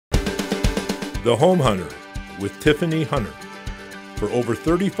The Home Hunter with Tiffany Hunter. For over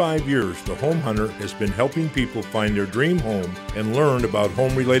 35 years, The Home Hunter has been helping people find their dream home and learn about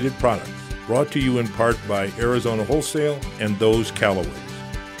home-related products. Brought to you in part by Arizona Wholesale and those Callaways.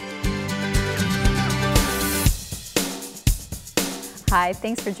 Hi,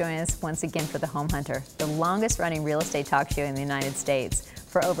 thanks for joining us once again for The Home Hunter, the longest running real estate talk show in the United States.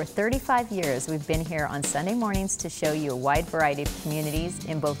 For over 35 years, we've been here on Sunday mornings to show you a wide variety of communities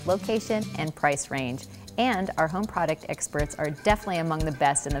in both location and price range. And our home product experts are definitely among the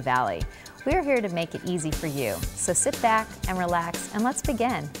best in the Valley. We are here to make it easy for you. So sit back and relax and let's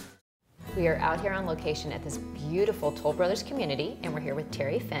begin. We are out here on location at this beautiful Toll Brothers community, and we're here with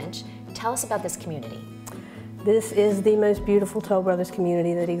Terry Finch. Tell us about this community. This is the most beautiful Toll Brothers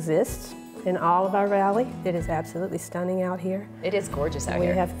community that exists in all of our valley. It is absolutely stunning out here. It is gorgeous out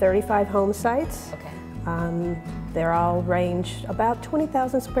here. We have 35 home sites. Okay. They're all range about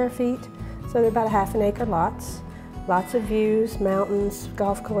 20,000 square feet, so they're about ½ an acre lots. Lots of views, mountains,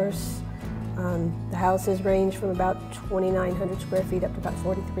 golf course. The houses range from about 2,900 square feet up to about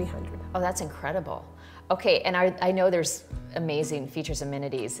 4,300. Oh, that's incredible. Okay, and I know there's amazing features,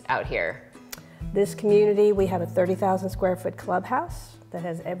 amenities out here. This community, we have a 30,000 square foot clubhouse that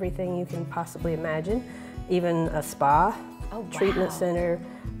has everything you can possibly imagine, even a spa, treatment center,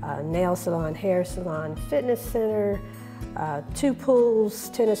 nail salon, hair salon, fitness center, 2 pools,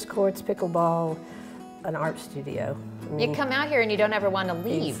 tennis courts, pickleball, an art studio. I mean, you come out here and you don't ever want to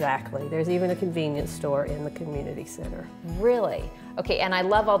leave. Exactly. There's even a convenience store in the community center. Really? Okay, and I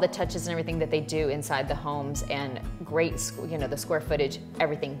love all the touches and everything that they do inside the homes and great, you know, the square footage,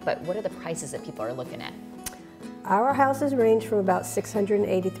 everything. But what are the prices that people are looking at? Our houses range from about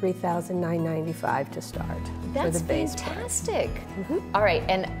 $683,995 to start. That's for the base fantastic. All right,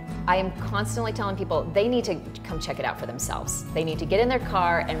 and I am constantly telling people they need to come check it out for themselves. They need to get in their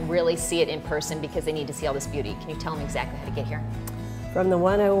car and really see it in person because they need to see all this beauty. Can you tell them exactly how to get here? From the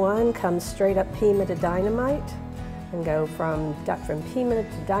 101, come straight up Pima to Dynamite and go from Pima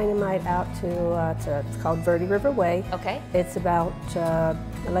to Dynamite out to it's called Verde River Way. Okay. It's about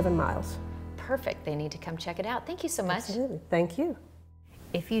 11 miles. Perfect. They need to come check it out. Thank you so much. Absolutely. Thank you.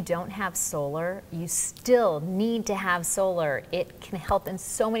 If you don't have solar, you still need to have solar. It can help in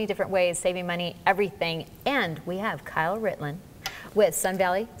so many different ways, saving money, everything. And we have Kyle Ritlin with Sun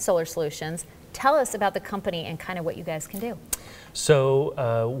Valley Solar Solutions. Tell us about the company and kind of what you guys can do.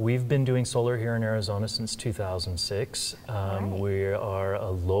 So we've been doing solar here in Arizona since 2006. Right. We are a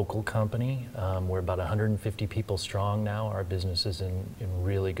local company. We're about 150 people strong now. Our business is in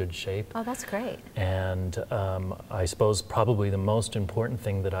really good shape. Oh, that's great. And I suppose probably the most important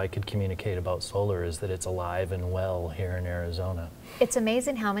thing that I could communicate about solar is that it's alive and well here in Arizona. It's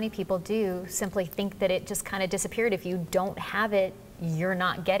amazing how many people do simply think that it just kind of disappeared. If you don't have it, you're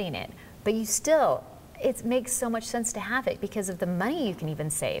not getting it. But you still, it makes so much sense to have it because of the money you can even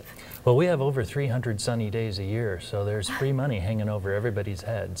save. Well, we have over 300 sunny days a year, so there's free money hanging over everybody's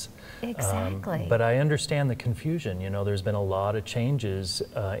heads. Exactly. But I understand the confusion. You know, there's been a lot of changes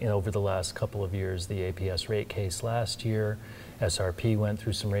over the last couple of years. The APS rate case last year, SRP went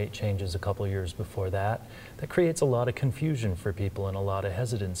through some rate changes a couple of years before that. That creates a lot of confusion for people and a lot of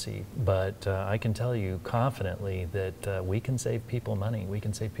hesitancy. But I can tell you confidently that we can save people money. We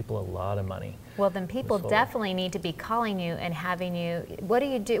can save people a lot of money. Well, then people definitely need to be calling you and having you. What do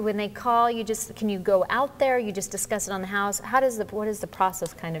you do when they call? You just, can you go out there? You just discuss it on the house. What is the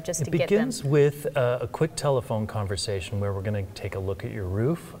process kind of just to get them? It begins with a quick telephone conversation where we're going to take a look at your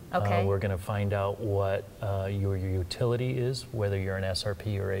roof. Okay. We're going to find out what your utility is, whether you're an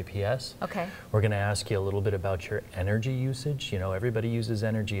SRP or APS. Okay. We're going to ask you a little bit about your energy usage. You know, everybody uses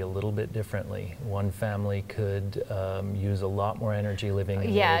energy a little bit differently. One family could use a lot more energy living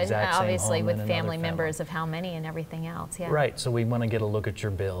in the exact same obviously home with than family another members of how many and everything else. Yeah. Right, so we want to get a look at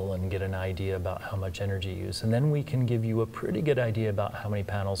your bill and get an idea about how much energy you use. And then we can give you a pretty good idea about how many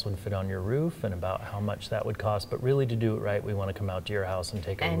panels would fit on your roof and about how much that would cost. But really, to do it right, we want to come out to your house and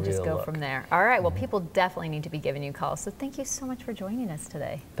take a real look. And just go from there. All right, well, people definitely need to be giving you calls. So thank you so much for joining us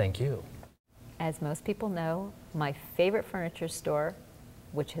today. Thank you. As most people know, my favorite furniture store,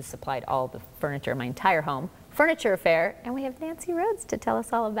 which has supplied all the furniture in my entire home, Furniture Affair, and we have Nancy Rhodes to tell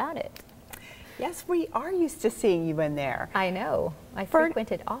us all about it. Yes, we are used to seeing you in there. I know. I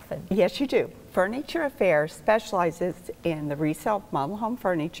frequent it often. Yes, you do. Furniture Affair specializes in the resale of model home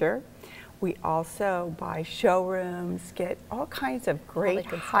furniture. We also buy showrooms, get all kinds of great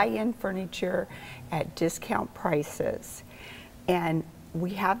high-end furniture at discount prices. And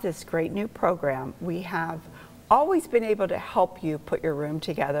we have this great new program. We have always been able to help you put your room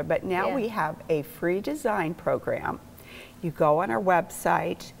together, but now we have a free design program. You go on our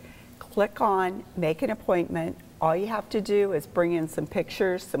website, click on Make an Appointment. All you have to do is bring in some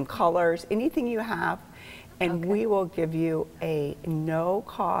pictures, some colors, anything you have, and we will give you a no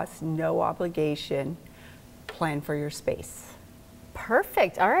cost, no obligation plan for your space.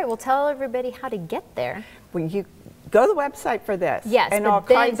 Perfect. All right, well, tell everybody how to get there. Well, you go to the website for this. Yes, and but all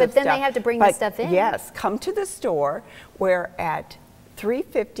then, kinds of they stuff. have to bring the stuff in. Yes, come to the store. We're at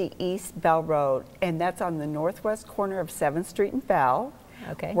 350 East Bell Road, and that's on the northwest corner of 7th Street and Bell.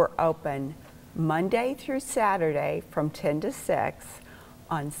 Okay. We're open Monday through Saturday from 10 to 6,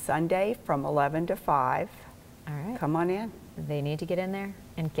 on Sunday from 11 to 5. All right. Come on in. They need to get in there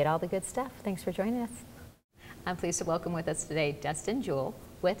and get all the good stuff. Thanks for joining us. I'm pleased to welcome with us today Dustin Jewell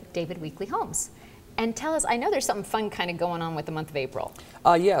with David Weekley Homes. And tell us, I know there's something fun kind of going on with the month of April.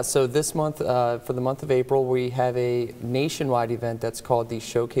 Yeah, so this month, for the month of April, we have a nationwide event that's called the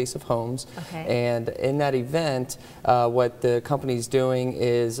Showcase of Homes. Okay. And in that event, what the company's doing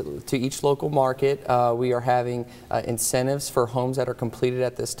is, to each local market, we are having incentives for homes that are completed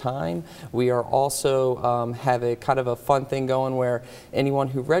at this time. We are also have a kind of a fun thing going where anyone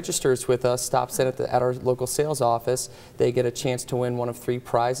who registers with us, stops in at our local sales office, they get a chance to win one of 3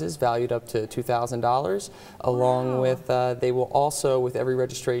 prizes valued up to $2,000. Along with, they will also, with every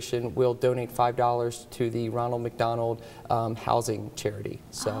registration, will donate $5 to the Ronald McDonald Housing Charity.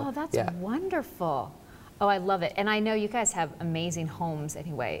 So, oh, that's yeah. wonderful. Oh, I love it. And I know you guys have amazing homes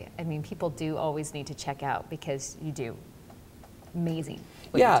anyway. I mean, people do always need to check out because you do amazing.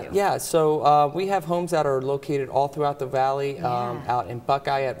 Yeah. So we have homes that are located all throughout the valley, out in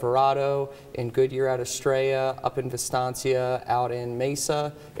Buckeye at Verrado, in Goodyear at Estrella, up in Vistancia, out in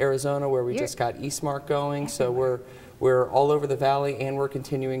Mesa, Arizona, where we just got Eastmark going. So we're all over the valley, and we're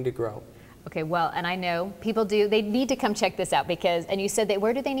continuing to grow. Okay, well, and I know people they need to come check this out because, and you said that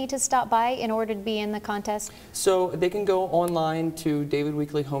where do they need to stop by in order to be in the contest? So they can go online to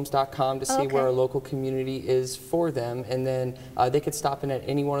davidweekleyhomes.com to see where our local community is for them, and then they could stop in at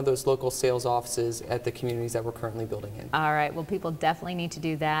any one of those local sales offices at the communities that we're currently building in. All right, well, people definitely need to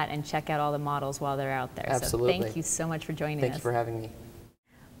do that and check out all the models while they're out there. Absolutely. So thank you so much for joining us. Thank you for having me.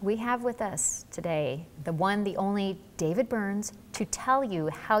 We have with us today the one, the only David Burns to tell you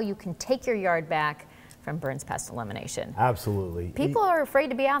how you can take your yard back from Burns Pest Elimination. Absolutely. People are afraid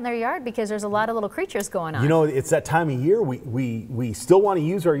to be out in their yard because there's a lot of little creatures going on. You know, it's that time of year. We still want to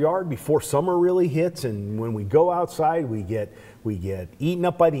use our yard before summer really hits, and when we go outside, we get eaten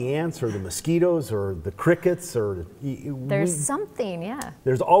up by the ants or the mosquitoes or the crickets or there's something, yeah.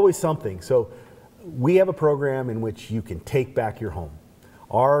 There's always something. So we have a program in which you can take back your home.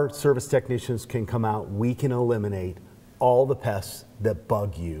 Our service technicians can come out. We can eliminate all the pests that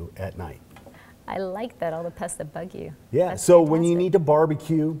bug you at night. I like that, all the pests that bug you. Yeah, That's so fantastic. when you need to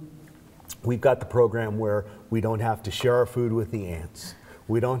barbecue, we've got the program where we don't have to share our food with the ants.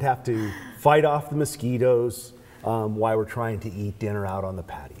 We don't have to fight off the mosquitoes while we're trying to eat dinner out on the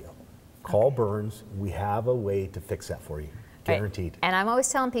patio. Call Burns. We have a way to fix that for you, guaranteed. Right. And I'm always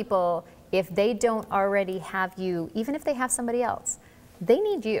telling people, if they don't already have you, even if they have somebody else, they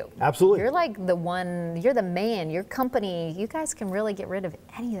need you. Absolutely. You're like the one, you're the man, your company, you guys can really get rid of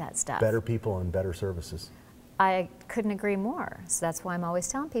any of that stuff. Better people and better services. I couldn't agree more. So that's why I'm always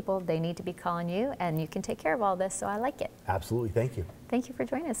telling people they need to be calling you and you can take care of all this, so I like it. Absolutely, thank you. Thank you for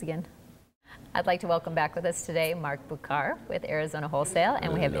joining us again. I'd like to welcome back with us today Mark Bukar with Arizona Wholesale,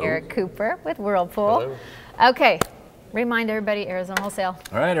 and we have Eric Cooper with Whirlpool. Hello. Okay. Remind everybody, Arizona Wholesale.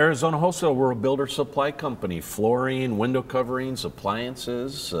 All right, Arizona Wholesale, we're a builder supply company. Flooring, window coverings,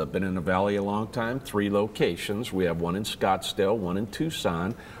 appliances. Been in the valley a long time. 3 locations. We have one in Scottsdale, one in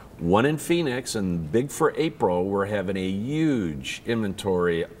Tucson, one in Phoenix, and big for April, we're having a huge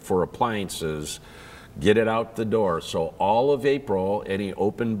inventory for appliances. Get it out the door. So all of April, any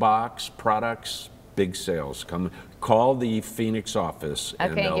open box products, big sales. Come call the Phoenix office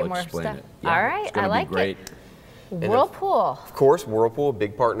and they'll explain it. Yeah, all right, I like great. it. Whirlpool. Of course, Whirlpool,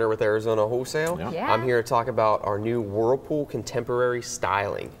 big partner with Arizona Wholesale. Yeah. I'm here to talk about our new Whirlpool Contemporary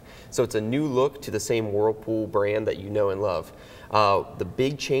Styling. So it's a new look to the same Whirlpool brand that you know and love. The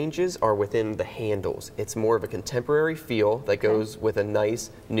big changes are within the handles. It's more of a contemporary feel that goes with a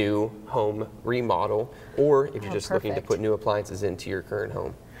nice new home remodel, or if you're just looking to put new appliances into your current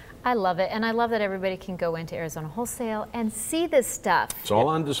home. I love it, and I love that everybody can go into Arizona Wholesale and see this stuff. It's all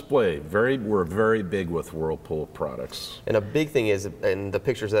on display. We're very big with Whirlpool products. And a big thing is, in the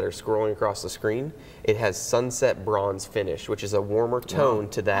pictures that are scrolling across the screen, it has sunset bronze finish, which is a warmer tone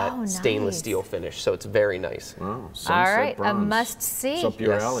to that stainless steel finish. So it's very nice. Wow, sunset all right, bronze. a must see. It's up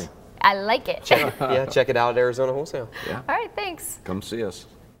your alley. I like it. Check it out at Arizona Wholesale. Yeah. All right, thanks. Come see us.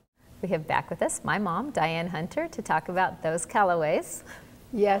 We have back with us my mom, Diane Hunter, to talk about those colorways.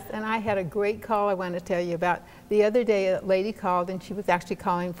 Yes, and I had a great call I want to tell you about. The other day, a lady called, and she was actually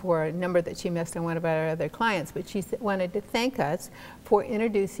calling for a number that she missed on one of our other clients, but she wanted to thank us for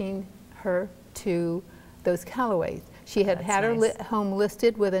introducing her to those colorways. She had had her home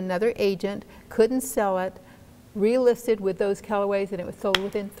listed with another agent, couldn't sell it, relisted with those colorways, and it was sold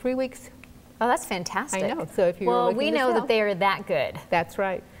within 3 weeks. Oh, that's fantastic. I know. So if you're well, we know that they are that good. That's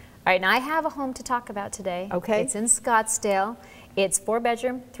right. All right, now I have a home to talk about today. Okay. It's in Scottsdale. It's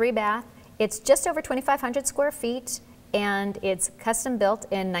 4-bedroom, 3-bath. It's just over 2,500 square feet, and it's custom built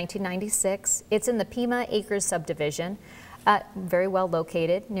in 1996. It's in the Pima Acres subdivision, very well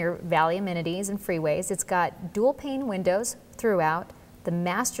located near valley amenities and freeways. It's got dual pane windows throughout, the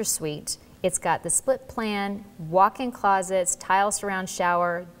master suite. It's got the split plan, walk-in closets, tile surround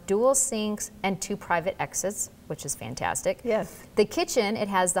shower, dual sinks, and 2 private exits, which is fantastic. Yes. The kitchen, it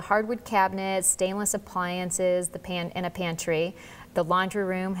has the hardwood cabinets, stainless appliances, and a pantry. The laundry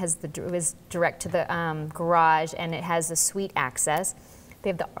room is direct to the garage, and it has the suite access. They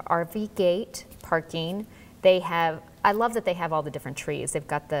have the RV gate parking. They have, I love that they have all the different trees. They've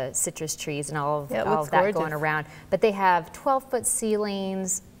got the citrus trees and all of that going around. But they have 12-foot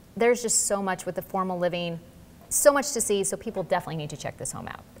ceilings. There's just so much with the formal living, so much to see, so people definitely need to check this home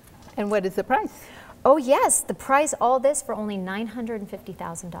out. And what is the price? Oh yes, the price, all this for only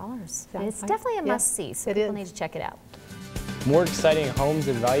 $950,000. It's definitely a must-see, so people need to check it out. More exciting homes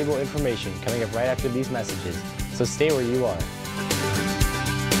and valuable information coming up right after these messages, so stay where you are.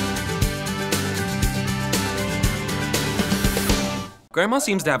 Grandma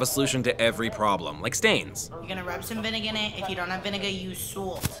seems to have a solution to every problem, like stains. You're gonna rub some vinegar in it. If you don't have vinegar, use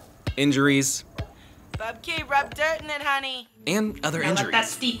salt. Injuries. Bubkey, rub dirt in it, honey. And other injuries. Let that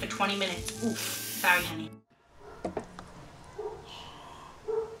steep for 20 minutes. Ooh, sorry, honey.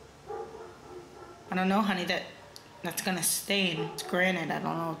 I don't know, honey, that's gonna stain. It's granite, I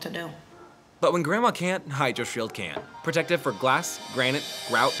don't know what to do. But when Grandma can't, HydroShield can. Protective for glass, granite,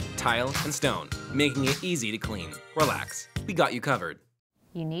 grout, tile, and stone, making it easy to clean. Relax, we got you covered.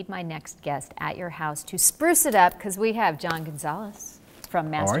 You need my next guest at your house to spruce it up, because we have John Gonzalez from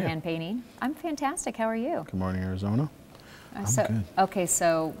Master Hand Painting. I'm fantastic, how are you? Good morning, Arizona. I'm good. Okay,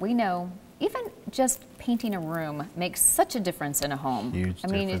 so we know even just painting a room makes such a difference in a home. Huge I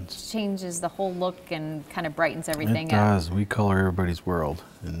mean, difference. It changes the whole look and kind of brightens everything up. It does. We color everybody's world,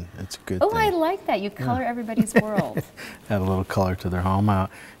 and it's a good thing. Oh, I like that. You color everybody's world. Add a little color to their home.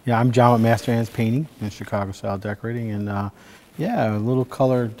 Yeah, I'm John with Master Hands Painting in Chicago Style Decorating, and yeah, a little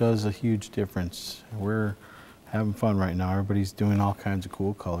color does a huge difference. We're having fun right now. Everybody's doing all kinds of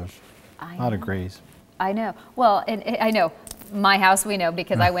cool colors. A lot of grays. I know. Well, and I know. My house, we know,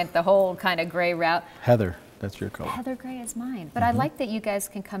 because I went the whole kind of gray route. Heather, that's your color. Heather gray is mine. But I like that you guys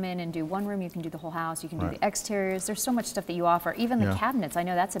can come in and do one room, you can do the whole house, you can do the exteriors. There's so much stuff that you offer. Even the cabinets, I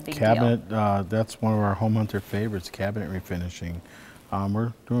know that's a big deal. That's one of our Home Hunter favorites, cabinet refinishing.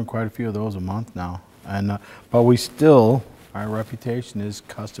 We're doing quite a few of those a month now. And but we still, our reputation is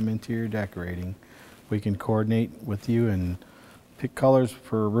custom interior decorating. We can coordinate with you and pick colors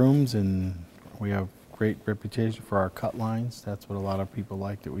for rooms, and we have great reputation for our cut lines. That's what a lot of people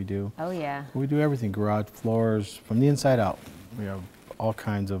like that we do. Oh yeah. We do everything, garage floors, from the inside out. We have all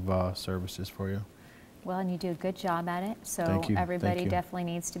kinds of services for you. Well, and you do a good job at it, so Thank you. everybody definitely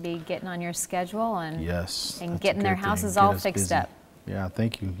needs to be getting on your schedule and, and that's getting their houses all fixed up. Yeah,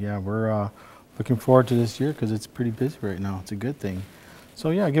 thank you. Yeah, we're looking forward to this year because it's pretty busy right now. It's a good thing. So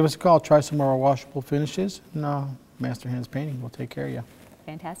yeah, give us a call, try some of our washable finishes, and Master Hands Painting will take care of you.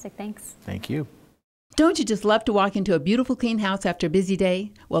 Fantastic, thanks. Thank you. Don't you just love to walk into a beautiful clean house after a busy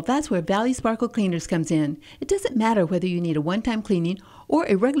day? Well, that's where Valley Sparkle Cleaners comes in. It doesn't matter whether you need a one-time cleaning or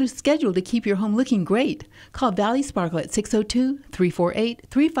a regular schedule to keep your home looking great. Call Valley Sparkle at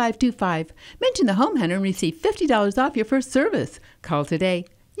 602-348-3525. Mention the Home Hunter and receive $50 off your first service. Call today.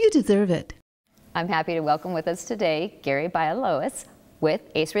 You deserve it. I'm happy to welcome with us today Gary Bialowas with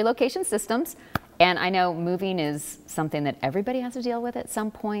Ace Relocation Systems. And I know moving is something that everybody has to deal with at some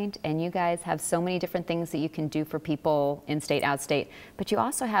point, and you guys have so many different things that you can do for people in-state, out-state, but you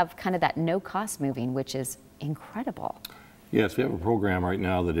also have kind of that no-cost moving, which is incredible. Yes, we have a program right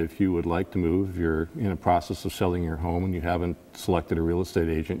now that if you would like to move, if you're in a process of selling your home and you haven't selected a real estate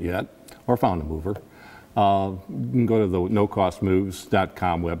agent yet or found a mover, you can go to the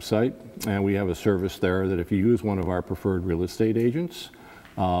nocostmoves.com website, and we have a service there that if you use one of our preferred real estate agents,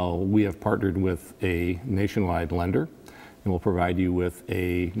 we have partnered with a nationwide lender, and we'll provide you with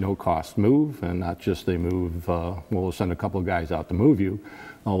a no-cost move, and not just a move. We'll send a couple of guys out to move you.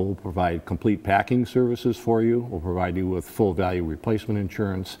 We'll provide complete packing services for you. We'll provide you with full value replacement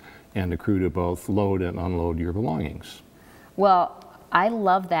insurance and the crew to both load and unload your belongings. Well, I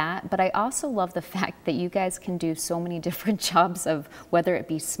love that, but I also love the fact that you guys can do so many different jobs of whether it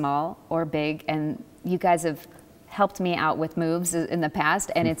be small or big, and you guys have helped me out with moves in the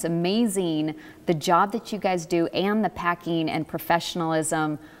past, and it's amazing the job that you guys do and the packing and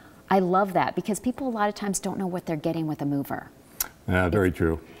professionalism. I love that because people a lot of times don't know what they're getting with a mover. Yeah, very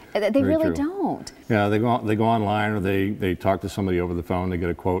true. They really don't. Yeah, they go online, or they talk to somebody over the phone, they get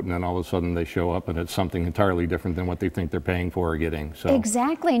a quote, and then all of a sudden they show up and it's something entirely different than what they think they're paying for or getting. So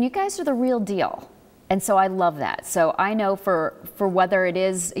exactly, and you guys are the real deal. And so I love that. So I know for whether it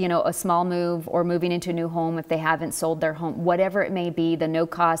is, you know, a small move or moving into a new home, if they haven't sold their home, whatever it may be, the no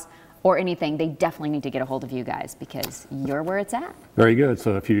cost or anything, they definitely need to get a hold of you guys because you're where it's at. Very good.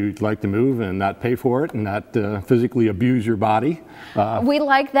 So if you'd like to move and not pay for it and not physically abuse your body, we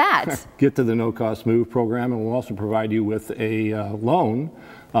like that. Get to the No Cost Move program, and we'll also provide you with a loan,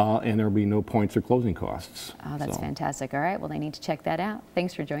 and there'll be no points or closing costs. Oh, that's fantastic. All right, well, they need to check that out.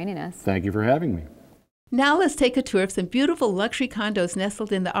 Thanks for joining us. Thank you for having me. Now let's take a tour of some beautiful luxury condos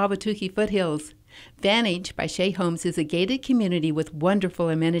nestled in the Ahwatukee foothills. Vantage by Shea Homes is a gated community with wonderful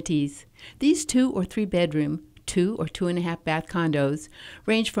amenities. These 2 or 3 bedroom, 2 or 2.5 bath condos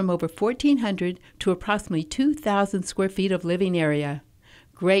range from over 1,400 to approximately 2,000 square feet of living area.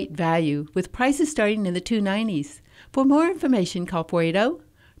 Great value with prices starting in the $290s. For more information, call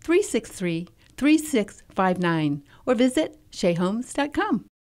 480-363-3659 or visit sheahomes.com.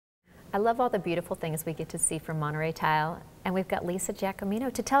 I love all the beautiful things we get to see from Monterey Tile, and we've got Lisa Giacomino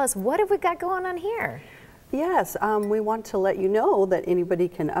to tell us what have we got going on here. Yes, we want to let you know that anybody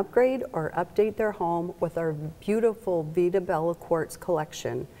can upgrade or update their home with our beautiful Vita Bella Quartz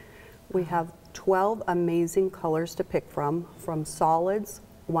collection. We have 12 amazing colors to pick from solids,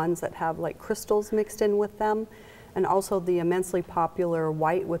 ones that have like crystals mixed in with them, and also the immensely popular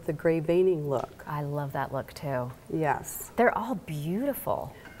white with the gray veining look. I love that look too. Yes. They're all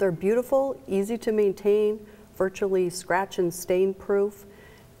beautiful. They're beautiful, easy to maintain, virtually scratch and stain proof,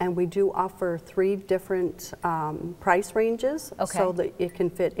 and we do offer 3 different price ranges so that it can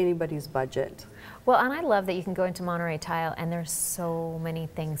fit anybody's budget. Well, and I love that you can go into Monterey Tile and there's so many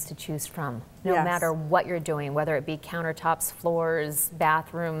things to choose from, no matter what you're doing, whether it be countertops, floors,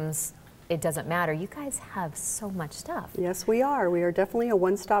 bathrooms, it doesn't matter. You guys have so much stuff. Yes, we are. We are definitely a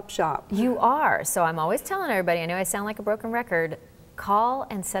one-stop shop. You are. So I'm always telling everybody, I know I sound like a broken record, call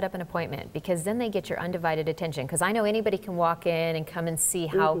and set up an appointment because then they get your undivided attention. Because I know anybody can walk in and come and see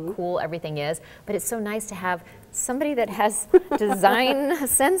how cool everything is, but it's so nice to have somebody that has design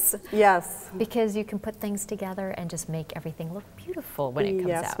sense. Yes. Because you can put things together and just make everything look beautiful when it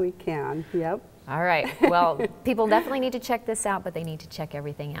comes out. Yes, we can. Yep. All right. Well, people definitely need to check this out, but they need to check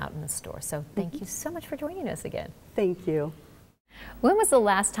everything out in the store. So thank you so much for joining us again. Thank you. When was the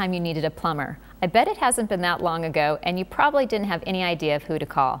last time you needed a plumber? I bet it hasn't been that long ago, and you probably didn't have any idea of who to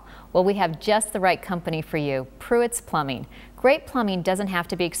call. Well, we have just the right company for you, Pruitt's Plumbing. Great plumbing doesn't have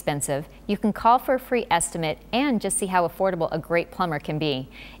to be expensive. You can call for a free estimate and just see how affordable a great plumber can be.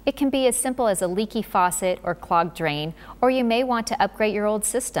 It can be as simple as a leaky faucet or clogged drain, or you may want to upgrade your old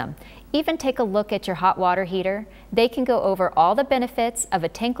system. Even take a look at your hot water heater. They can go over all the benefits of a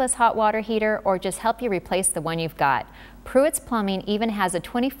tankless hot water heater or just help you replace the one you've got. Pruitt's Plumbing even has a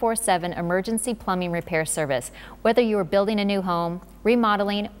 24/7 emergency plumbing repair service. Whether you are building a new home,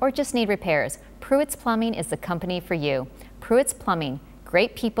 remodeling, or just need repairs, Pruitt's Plumbing is the company for you. Pruitt's Plumbing,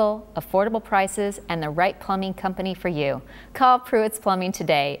 great people, affordable prices, and the right plumbing company for you. Call Pruitt's Plumbing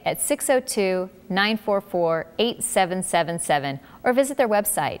today at 602-944-8777 or visit their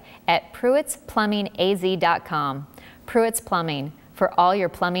website at pruittsplumbingaz.com. Pruitt's Plumbing, for all your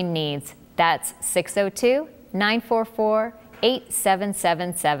plumbing needs. That's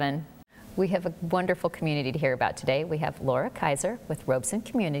 602-944-8777. We have a wonderful community to hear about today. We have Laura Kaiser with Robeson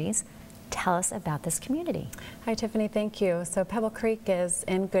Communities. Tell us about this community. Hi, Tiffany. Thank you. So Pebble Creek is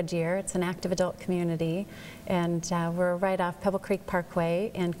in Goodyear. It's an active adult community, and we're right off Pebble Creek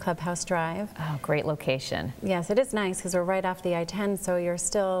Parkway and Clubhouse Drive. Oh, great location. Yes, it is nice because we're right off the I-10, so you're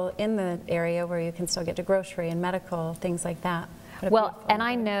still in the area where you can still get to grocery and medical, things like that. Well, and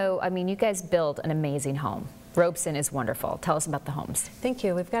I know, I mean, you guys build an amazing home. Robeson is wonderful. Tell us about the homes. Thank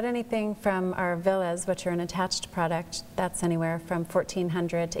you. We've got anything from our villas, which are an attached product. That's anywhere from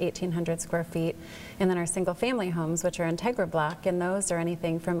 1,400 to 1,800 square feet. And then our single family homes, which are Integra block, and those are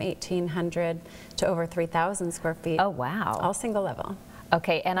anything from 1,800 to over 3,000 square feet. Oh, wow. All single level.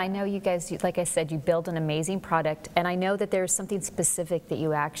 Okay, and I know you guys, like I said, you build an amazing product, and I know that there's something specific that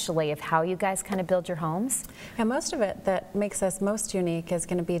you actually, of how you guys kind of build your homes. And most of it that makes us most unique is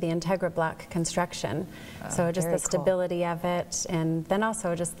going to be the Integra Block construction. So just the stability of it, and then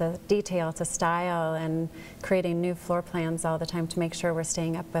also just the detail to style and creating new floor plans all the time to make sure we're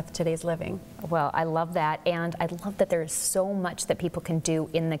staying up with today's living. Well, I love that, and I love that there's so much that people can do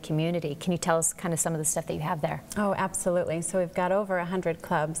in the community. Can you tell us kind of some of the stuff that you have there? Oh, absolutely. So we've got over 100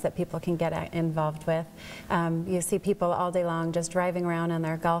 clubs that people can get involved with. You see people all day long just driving around in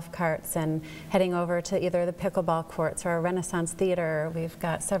their golf carts and heading over to either the pickleball courts or a Renaissance theater. We've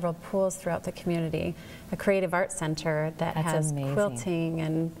got several pools throughout the community, a creative arts center that has quilting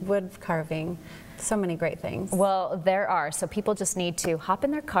and wood carving. So many great things. Well, there are. So people just need to hop in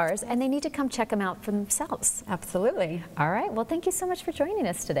their cars and they need to come check them out for themselves. Absolutely. All right. Well, thank you so much for joining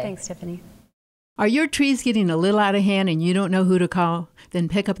us today. Thanks, Tiffany. Are your trees getting a little out of hand and you don't know who to call? Then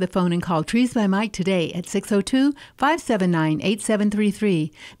pick up the phone and call Trees by Mike today at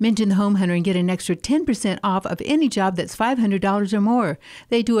 602-579-8733. Mention the Home Hunter and get an extra 10% off of any job that's $500 or more.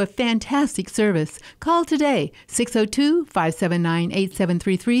 They do a fantastic service. Call today,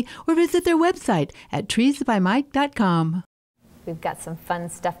 602-579-8733, or visit their website at treesbymike.com. We've got some fun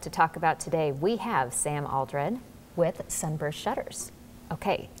stuff to talk about today. We have Sam Aldred with Sunburst Shutters.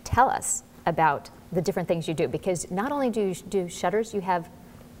 Okay, tell us about the different things you do, because not only do you do shutters, you have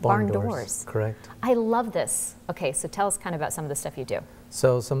barn doors. Correct. I love this. Okay, so tell us kind of about some of the stuff you do.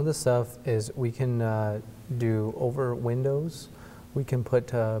 So some of the stuff is we can do over windows. We can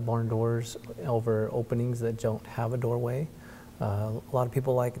put barn doors over openings that don't have a doorway. A lot of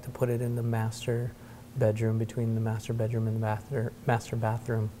people like to put it in the master bedroom, between the master bedroom and the master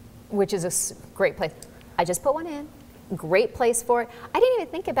bathroom. Which is a great place. I just put one in. Great place for it. I didn't even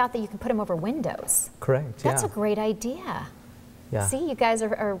think about that you can put them over windows. Correct, That's a great idea. Yeah. See, you guys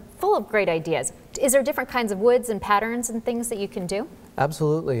are full of great ideas. Is there different kinds of woods and patterns and things that you can do?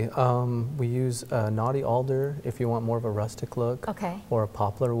 Absolutely. We use knotty alder if you want more of a rustic look. Okay. Or a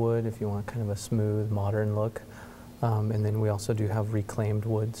poplar wood if you want kind of a smooth, modern look. And then we also do have reclaimed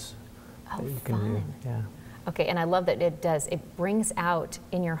woods that you can do. Yeah. Okay, and I love that it brings out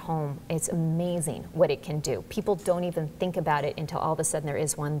in your home, it's amazing what it can do. People don't even think about it until all of a sudden there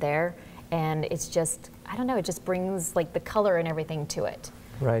is one there, and it's just, I don't know, it just brings like the color and everything to it.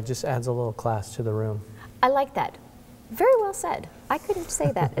 Right, just adds a little class to the room. I like that. Very well said. I couldn't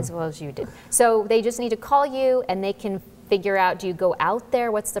say that as well as you did. So they just need to call you and they can figure out, do you go out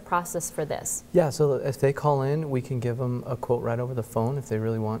there? What's the process for this? Yeah, so if they call in, we can give them a quote right over the phone if they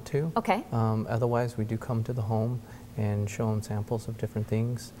really want to. Okay. Otherwise, we do come to the home and show them samples of different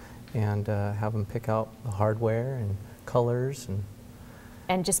things and have them pick out the hardware and colors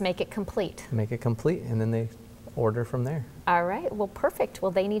and just make it complete. Make it complete, and then they order from there. All right, well, perfect.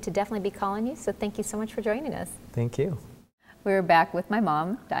 Well, they need to definitely be calling you, so thank you so much for joining us. Thank you. We're back with my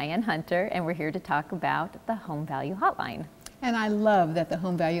mom, Diane Hunter, and we're here to talk about the Home Value Hotline. And I love that the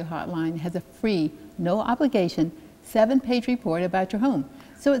Home Value Hotline has a free, no obligation, 7-page report about your home.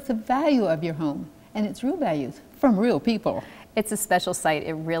 So it's the value of your home, and it's real values from real people. It's a special site,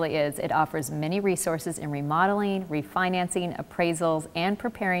 it really is. It offers many resources in remodeling, refinancing, appraisals, and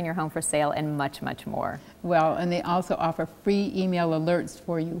preparing your home for sale, and much, much more. Well, and they also offer free email alerts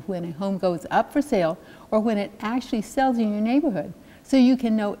for you when a home goes up for sale or when it actually sells in your neighborhood, so you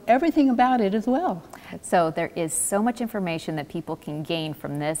can know everything about it as well. So there is so much information that people can gain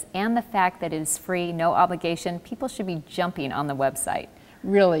from this, and the fact that it is free, no obligation, people should be jumping on the website.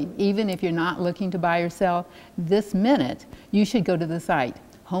 Really, even if you're not looking to buy or sell this minute, you should go to the site,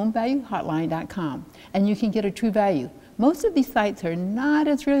 homevaluehotline.com, and you can get a true value. Most of these sites are not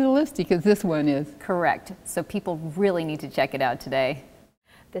as realistic as this one is. Correct. So people really need to check it out today.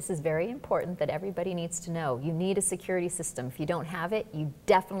 This is very important that everybody needs to know. You need a security system. If you don't have it, you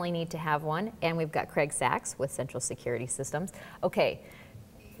definitely need to have one. And we've got Craig Sachs with Central Security Systems. Okay,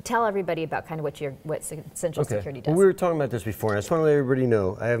 tell everybody about kind of what Central Security does. Well, we were talking about this before, and I just want to let everybody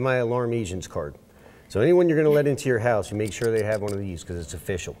know I have my Alarm Agents card. So anyone you're going to let into your house, you make sure they have one of these because it's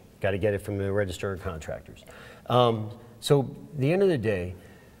official. Got to get it from the Register of Contractors. So at the end of the day,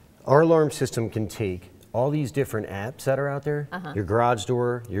 our alarm system can take all these different apps that are out there, your garage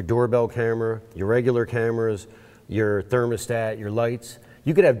door, your doorbell camera, your regular cameras, your thermostat, your lights.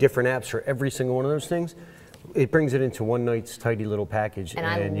 You could have different apps for every single one of those things. It brings it into one night's tidy little package,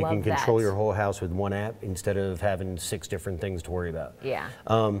 and you can control your whole house with one app instead of having 6 different things to worry about. Yeah.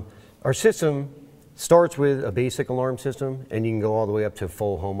 Our system starts with a basic alarm system, and you can go all the way up to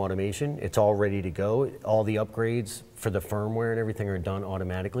full home automation. It's all ready to go. All the upgrades for the firmware and everything are done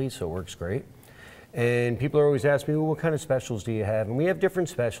automatically, so it works great. And people are always asking me, well, what kind of specials do you have? And we have different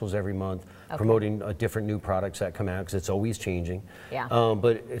specials every month, promoting different new products that come out, because it's always changing. Yeah.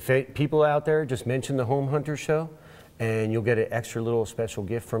 But if people out there, just mention the Home Hunter Show, and you'll get an extra little special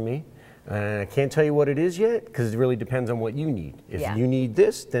gift from me. I can't tell you what it is yet, because it really depends on what you need. If you need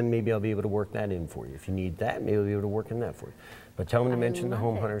this, then maybe I'll be able to work that in for you. If you need that, maybe I'll be able to work in that for you. But tell them to mention the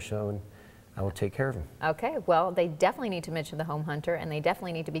Home Hunter Show, and I will take care of them. Okay, well, they definitely need to mention the Home Hunter, and they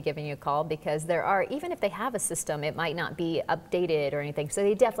definitely need to be giving you a call, because there are, even if they have a system, it might not be updated or anything. So they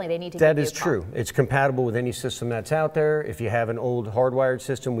need to give you a call. That is true. It's compatible with any system that's out there. If you have an old hardwired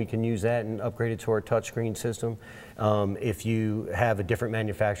system, we can use that and upgrade it to our touchscreen system. If you have a different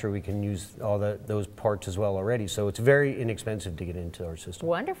manufacturer, we can use all those parts as well already. So it's very inexpensive to get into our system.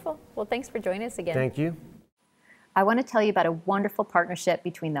 Wonderful. Well, thanks for joining us again. Thank you. I want to tell you about a wonderful partnership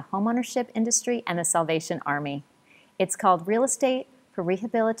between the homeownership industry and the Salvation Army. It's called Real Estate for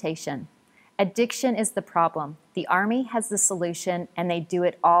Rehabilitation. Addiction is the problem. The Army has the solution, and they do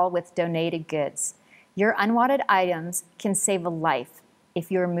it all with donated goods. Your unwanted items can save a life. If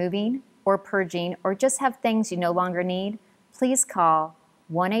you're moving or purging or just have things you no longer need, please call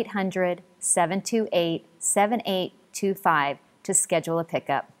 1-800-728-7825 to schedule a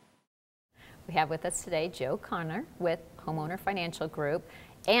pickup. We have with us today Joe Connor with Homeowner Financial Group,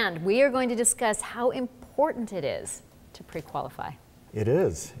 and we are going to discuss how important it is to pre-qualify. It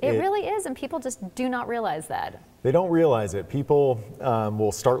is. It really is, and people just do not realize that. They don't realize it. People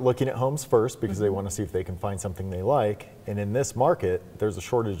will start looking at homes first because they want to see if they can find something they like, and in this market, there's a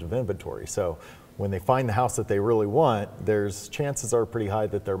shortage of inventory. So when they find the house that they really want, there's chances are pretty high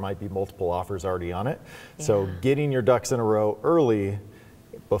that there might be multiple offers already on it. Yeah. So getting your ducks in a row early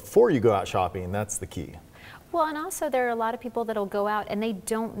before you go out shopping, that's the key. Well, and also there are a lot of people that'll go out and they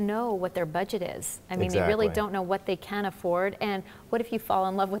don't know what their budget is. I mean, they really don't know what they can afford. And what if you fall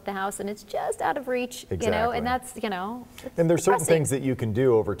in love with the house and it's just out of reach, you know, and that's, you know, and there's certain things that you can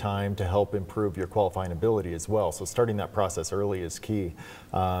do over time to help improve your qualifying ability as well. So starting that process early is key.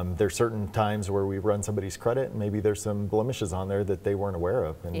 There's certain times where we run somebody's credit and maybe there's some blemishes on there that they weren't aware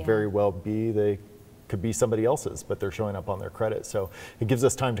of, and very well they could be somebody else's, but they're showing up on their credit. So it gives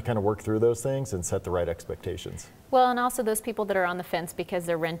us time to kind of work through those things and set the right expectations. Well, and also those people that are on the fence because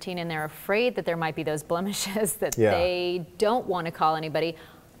they're renting and they're afraid that there might be those blemishes that they don't want to call anybody.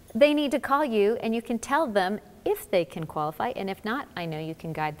 They need to call you, and you can tell them if they can qualify, and if not, I know you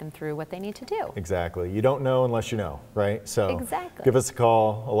can guide them through what they need to do. Exactly. You don't know unless you know, right? So give us a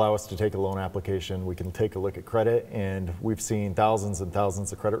call, allow us to take a loan application. We can take a look at credit, and we've seen thousands and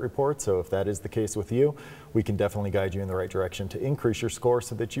thousands of credit reports. So if that is the case with you, we can definitely guide you in the right direction to increase your score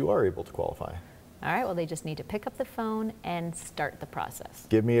so that you are able to qualify. All right, well, they just need to pick up the phone and start the process.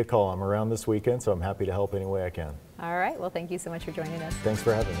 Give me a call. I'm around this weekend, so I'm happy to help any way I can. All right, well, thank you so much for joining us. Thanks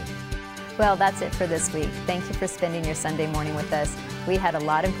for having me. Well, that's it for this week. Thank you for spending your Sunday morning with us. We had a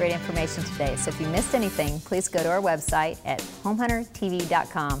lot of great information today, so if you missed anything, please go to our website at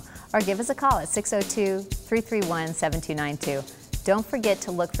homehuntertv.com or give us a call at 602-331-7292. Don't forget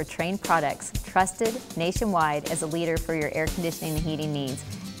to look for Trane products, trusted nationwide as a leader for your air conditioning and heating needs.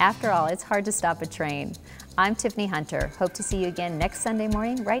 After all, it's hard to stop a Trane. I'm Tiffany Hunter. Hope to see you again next Sunday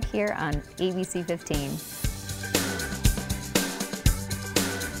morning right here on ABC 15.